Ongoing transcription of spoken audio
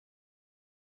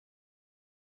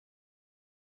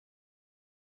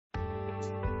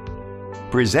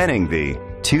Presenting the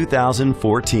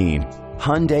 2014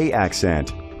 Hyundai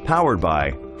Accent, powered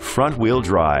by front-wheel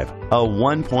drive, a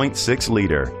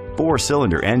 1.6-liter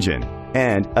 4-cylinder engine,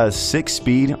 and a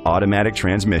 6-speed automatic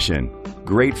transmission.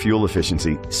 Great fuel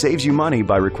efficiency saves you money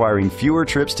by requiring fewer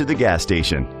trips to the gas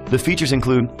station. The features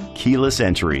include keyless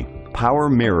entry, power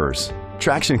mirrors,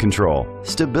 traction control,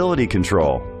 stability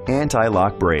control,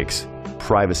 anti-lock brakes,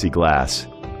 privacy glass.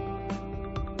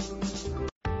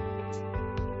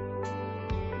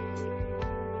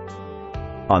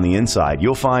 On the inside,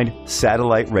 you'll find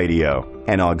satellite radio,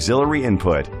 an auxiliary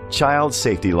input, child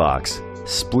safety locks,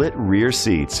 split rear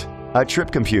seats, a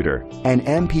trip computer, an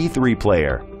MP3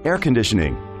 player, air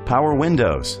conditioning, power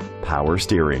windows, power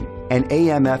steering, an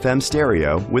AM/FM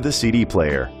stereo with a CD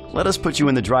player. Let us put you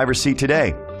in the driver's seat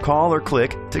today. Call or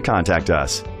click to contact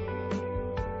us.